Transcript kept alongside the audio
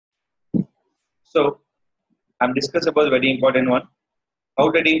So I'm discussing about a very important one. How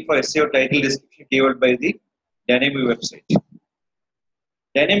to for SEO title description keyword by the dynamic website.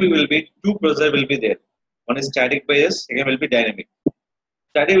 Dynamic will be two procedures will be there. One is static pages, second will be dynamic.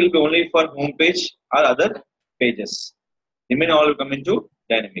 Static will be only for home page or other pages. Remaining all will come into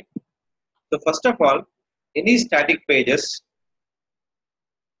dynamic. So first of all, any static pages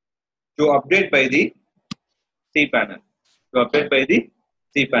to update by the cPanel. To update by the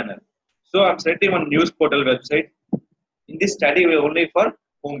cPanel. So I'm setting one news portal website. In this static will only for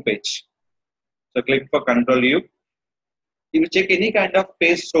home page. So click for Control U. If you check any kind of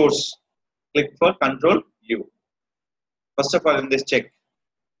page source, click for Control U. First of all, in this check.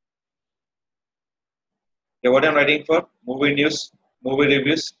 Okay, what I'm writing for? Movie news, movie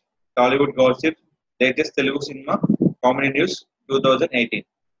reviews, Tollywood gossip, latest Telugu cinema, comedy news, 2018.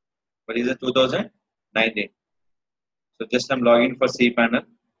 But is it 2019? So just I'm logging for cPanel.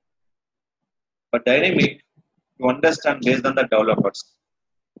 But dynamic, to understand based on the developers.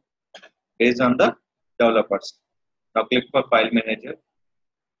 Based on the developers. Now click for File Manager.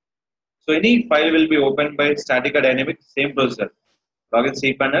 So any file will be opened by static or dynamic, same procedure. Login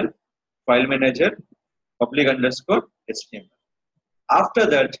cPanel, File Manager, public underscore HTML. After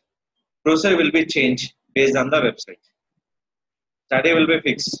that, procedure will be changed based on the website. Static will be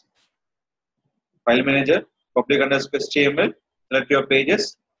fixed. File Manager, public underscore HTML, select your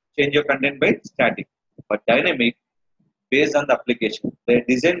pages, change your content by static. But dynamic, based on the application, they are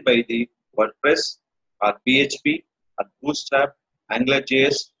designed by the WordPress or PHP or Bootstrap,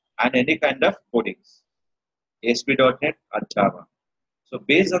 AngularJS, and any kind of codings, ASP.NET or Java. So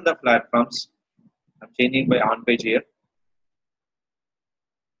based on the platforms, I'm changing by on page here.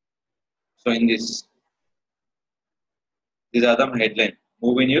 So in this, these are the headline: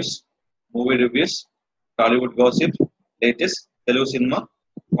 movie news, movie reviews, Tollywood gossip, latest Telugu cinema,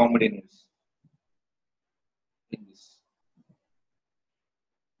 comedy news. In this.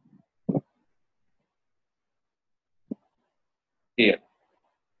 Here.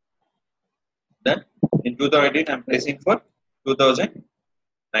 Then in 2018, I'm placing for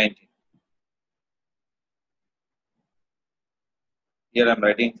 2019. Here I'm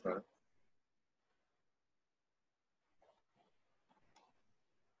writing for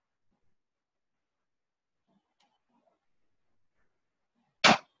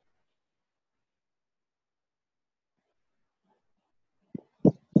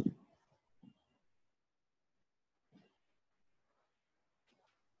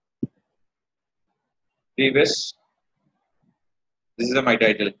previous. This is my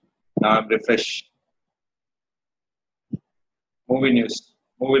title. Now I'm refresh. Movie news,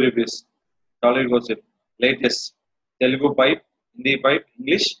 movie reviews, Tollywood gossip, latest Telugu pipe, Hindi pipe,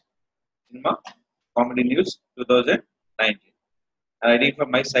 English cinema, comedy news 2019. I'm writing for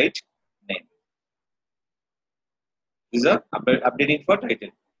my site name. This is a updating for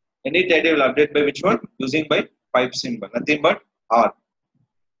title. Any title will update by which one? Using by pipe symbol. Nothing but R.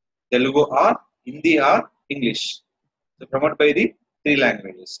 Telugu R, Hindi R, English. So promote by the three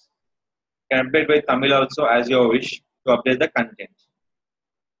languages. You can update by Tamil also as you wish to update the content.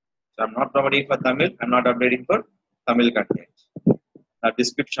 So I'm not promoting for Tamil. I'm not updating for Tamil content. Now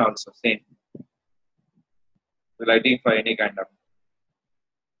description also same. So writing for any kind of.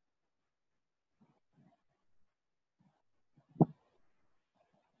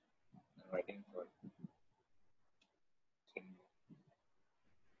 Writing for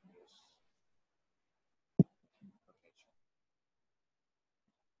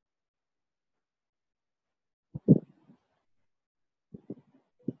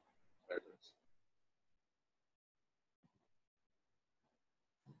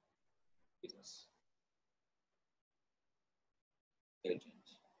business.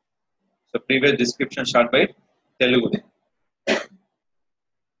 So previous description start by Telugu.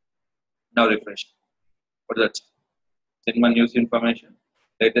 Now refresh. What is that? Cinema news information,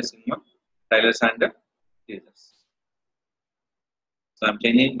 latest cinema, trailers and teasers. So I'm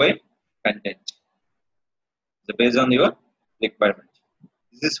changing by content. So based on your requirement.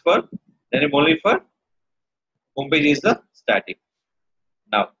 This is for then only for homepage is the static.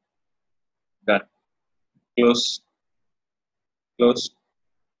 Now done. Close. Close.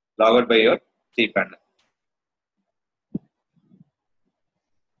 Log out by your cPanel.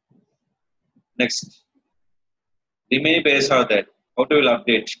 Next. Remaining pages are there. How to will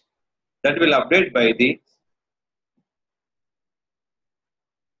update? That will update by the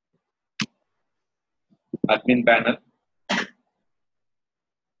admin panel.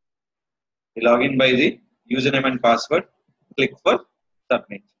 You log in by the username and password. Click for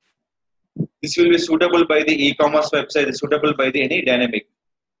submit. This will be suitable by the e-commerce website. Suitable by the any dynamic.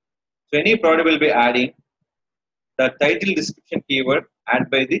 So any product will be adding the title description keyword add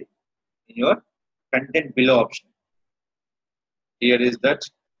by the in your content below option. Here is that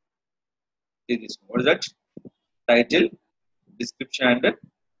this what is that title description and the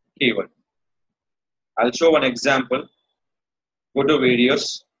keyword. I'll show one example. Go to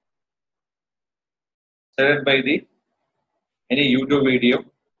videos, select by the any YouTube video.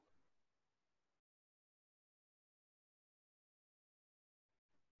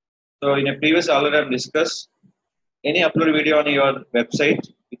 So in a previous already I've discussed any upload video on your website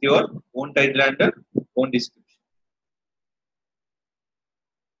with your own title and own description.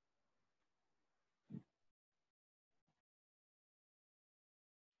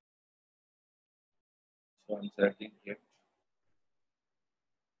 So I'm selecting here.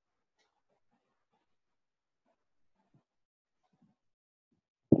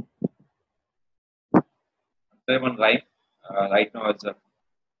 Try one rhyme. Right now it's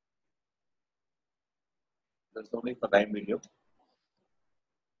that's only for rhyme video.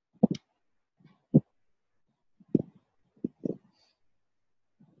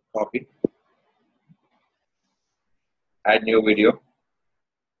 Copy. Add new video.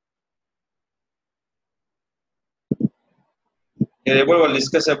 Here we'll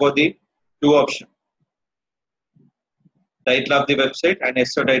discuss about the two options. Title of the website and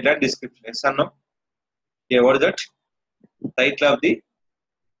SEO title and description. Yes or no? Here what is that? Title of the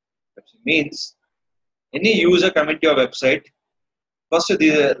website means any user coming to your website, first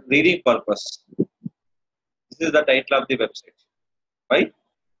the reading purpose. This is the title of the website. Why?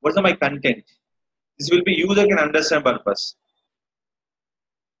 What's my content? This will be user can understand purpose.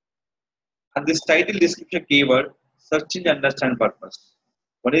 And this title description keyword, search engine understand purpose.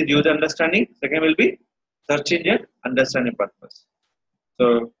 One is user understanding, second will be search engine understanding purpose.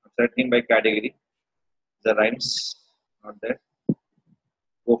 So searching by category, the rhymes not there.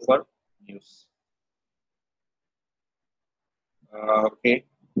 Go for news. Okay.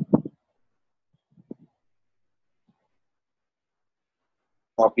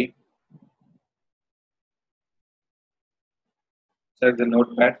 Copy. Select the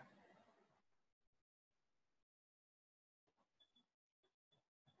notepad.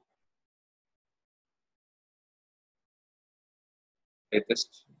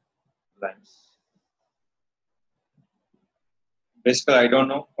 Latest lines. Basically, I don't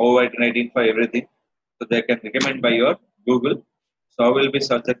know how I can identify everything. So they can recommend by your Google. So I will be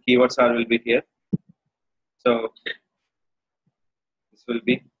search the keywords are will be here. So this will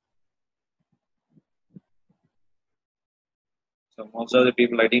be. So most of the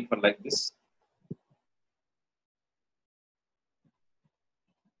people writing for like this.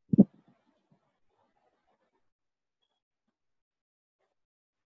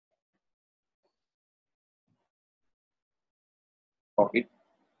 Copy.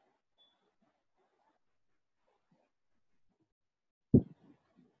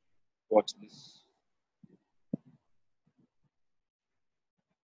 Watch this.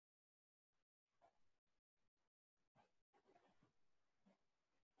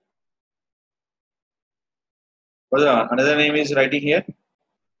 What another name is writing here.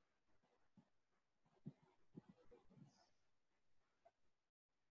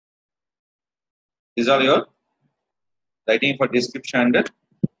 These are your writing for description and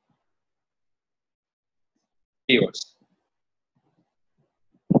keywords.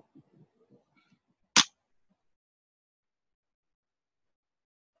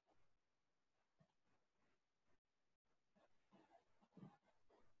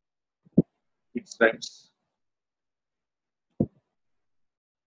 It's rhymes.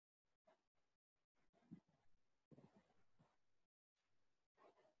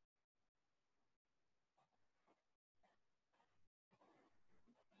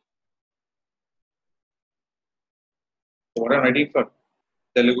 So what I'm writing for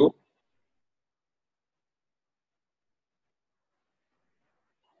Telugu,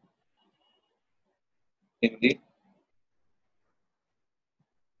 Hindi,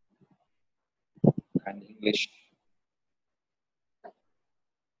 and English.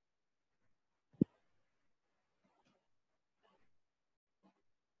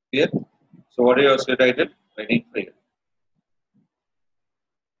 Clear? So what are your title? Writing for here.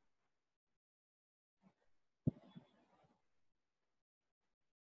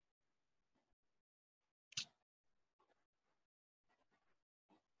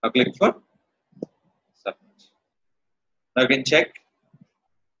 Now click for submit. Now you can check.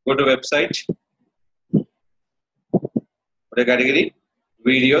 Go to website. What a category?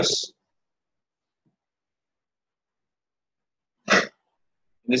 Videos.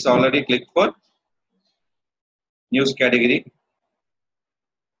 This already click for news category.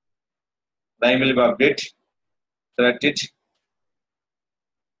 line will be update. Select it.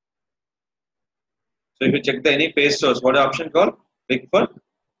 So if you check the any page source, what is the option called? Click for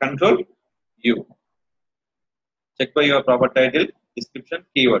Control U. Check for your proper title, description,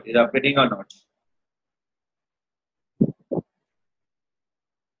 keyword. Is updating or not?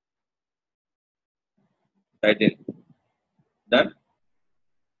 Title done.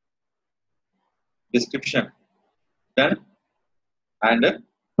 Description done. And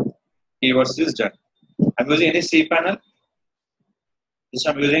keywords is done. I'm using any C panel. This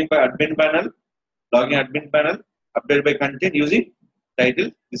I'm using by admin panel, login admin panel, update by content using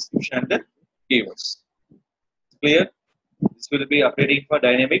title, description, and keywords. Clear? This will be updating for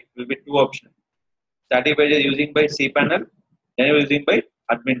dynamic. Will be two options. Static page is using by C panel, then using by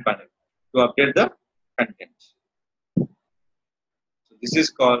admin panel to update the content. So this is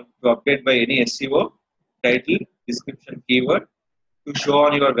called to update by any SEO, title, description, keyword to show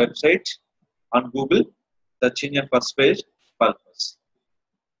on your website on Google, search in your first page purpose.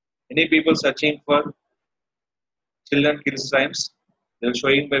 Any people searching for children kills rhymes, they are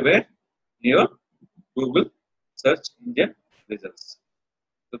showing by where? In your Google search engine results.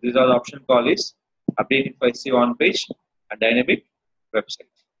 So these are the option call is updating for SEO on page and dynamic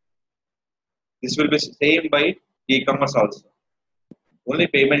website. This will be same by e-commerce also. Only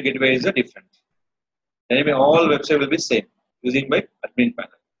payment gateway is different. Anyway, all website will be same using by admin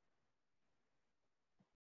panel.